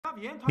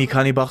Մի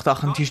քանի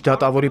բախտախնդիր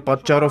դատավորի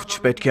պատճառով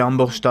չպետք է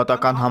ամբողջ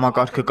դատական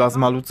համակարգը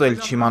կազմալուծել,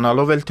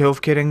 չիմանալով էլ թե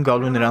ովքեր են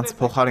գալու նրանց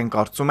փոխարեն,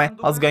 կարծում է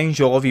Ազգային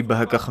ժողովի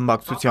ԲՀԿ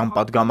խմբակցության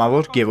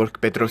պատգամավոր Գևորգ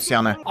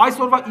Պետրոսյանը։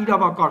 Այսօրվա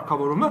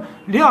իրավակարգավորումը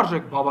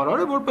լիարժեք բավարար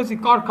է, որպեսզի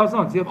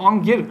կարգազանց եւ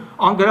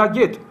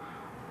անգրագետ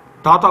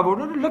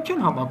դատավորները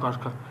լքեն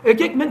համակարգը։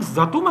 Եկեք մենք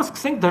զտումը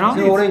սկսենք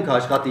դրանից։ Օրենք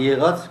աշխատի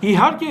եղած։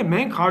 Իհարկե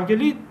մենք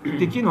հարգելի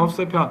Տիկին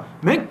Հովսեփյան,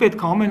 մենք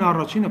պետք է ամեն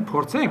առաջինը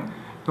փորձենք,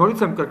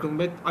 նորից եմ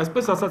կրկնում,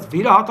 այսպես ասած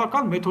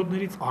վիրահատական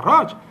մեթոդներից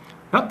առաջ,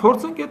 մենք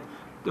փորձենք այդ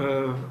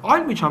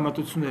այլ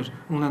միջամտություններ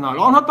ունենալ,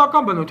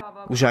 անհատական բնույթ։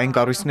 Ուժային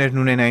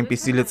կառույցներն ունեն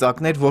այնպիսի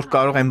լծակներ, որ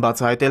կարող են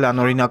բացահայտել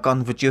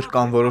անօրինական վճիռ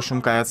կամ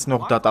որոշում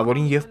կայացնող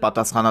դատավորին եւ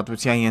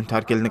պատասխանատվության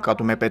ենթարկել,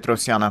 նկատում է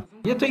Պետրոսյանը։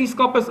 Եթե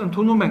իսկապես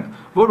ընդունում ենք,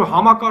 որ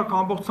համակարգը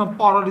ամբողջությամբ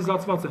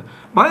պարալիզացված է,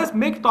 բայց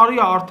 1 տարի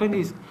է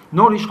արդեն իսկ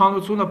նոր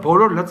իշխանությունը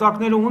բոլոր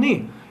լծակները ունի,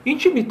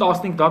 ինչի մի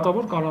 15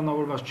 դատավոր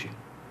կանոնավորված չի։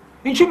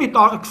 Ինչի մի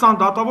 20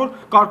 դատավոր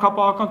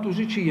կարգապահական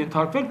տուժի չի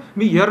ենթարկվել,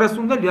 մի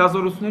 30-ը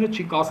լիազորությունները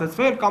չի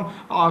կասեցվել կամ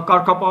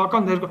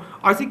կարգապահական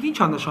այսինքն ինչ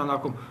է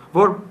նշանակում,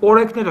 որ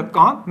օրենքները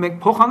կան, մենք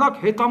փոխանակ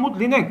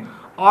հետամուտ լինենք,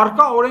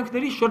 արկա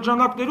օրենքների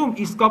շրջանակներում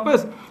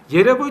իսկապես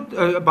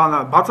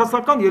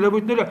բացասական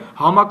երևույթները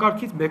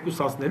համակարգից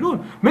մեկուսացնելուն,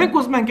 մենք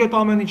ուզում ենք այդ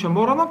ամեն ինչը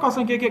մոռանանք,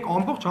 ասենք եկեք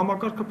ամբողջ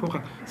համակարգը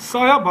փոխենք։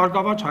 Սա է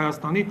Բարգավաճ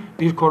Հայաստանի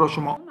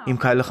դիրքորոշումը։ Իմ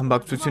քայլի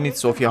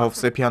խմբակցությունից Սոֆիա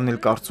Հովսեփյանն էլ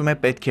կարծում է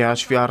պետք է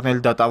հաշվի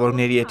առնել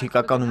դատավորների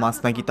էթիկական ու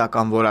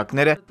մասնագիտական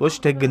որակները, ոչ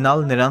թե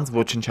գնալ նրանց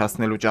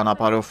ոչնչացնելու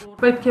ճանապարհով։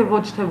 Պետք է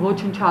ոչ թե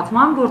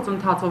ոչնչացման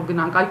գործընթացով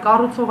գնանք, այլ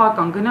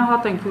կառուցողական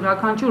գնահատենք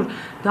յուրաքանչյուր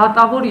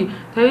դատավորի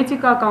թե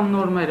էթիկական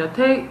նորմերը,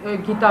 թե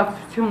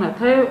գիտակցությունը,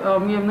 թե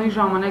միևնույն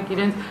ժամանակ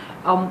իրենց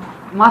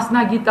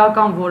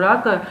մասնագիտական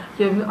որակը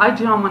եւ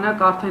այդ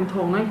ժամանակ արդեն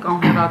թողնենք կամ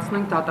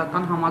հեռացնենք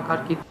դատական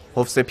համակարգից։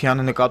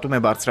 Հովսեփյանը նկատում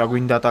է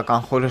բարձրագույն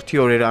դատական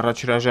խորհրդի օրեր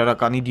առաջ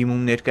հրաժարականի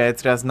դիմում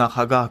ներկայացրած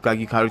նախագահ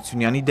Գագիկ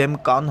Հարությունյանի դեմ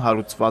կան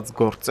հարուցված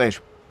գործեր։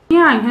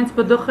 Միայն հենց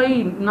ԲԴԽ-ի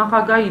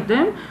նախագահի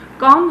դեմ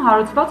կան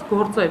հարուցված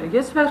գործեր։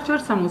 Ես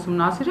վերջերս եմ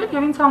ուսումնասիրել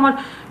եւ ինձ համար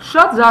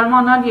շատ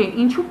զարմանալի է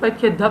ինչու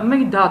պետք է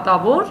մեկ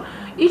դատավոր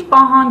իր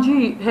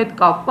պահանջի հետ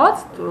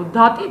կապված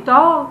դատի տա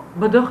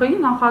ԲԴԽ-ի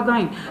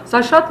նախագահին։ Սա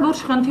շատ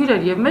լուրջ խնդիր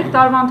էր եւ մեկ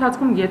տարվա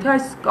ընթացքում եթե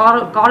այս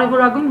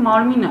կարևորագույն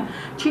մարմինը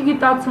չի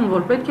գիտակցում,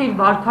 որ պետք է իր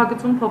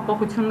վարքագծում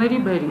փոփոխությունների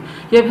բերի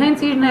եւ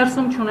հենց իր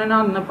ներսում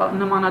չունենա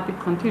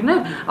նմանատիպ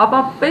խնդիրներ,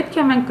 ապա պետք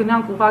է մենք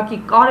գնանք ուղղակի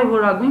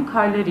կարևորագույն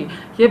քայլերի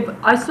եւ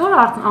այսօր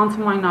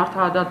անցումային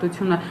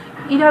արդարադատությունը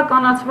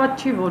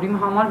իրականացված չի, որ իմ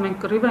համար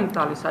մենք կռիվ ենք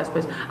տալիս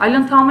այսպես, այլ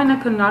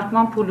ընդհանրապես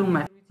քննարկման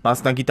փուլում է։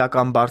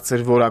 Մասնագիտական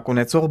բարձր որակ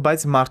ունեցող,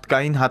 բայց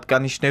մարդկային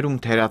հատկանիշներում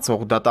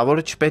թերացող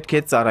դատավորը չպետք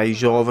է ծառայի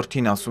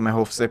ժողովրդին, ասում է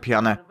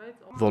Հովսեփյանը։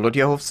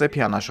 Վոլոդիա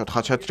Հովսեփյան, Աշոտ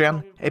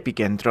Խաչատրյան,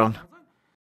 Kentron։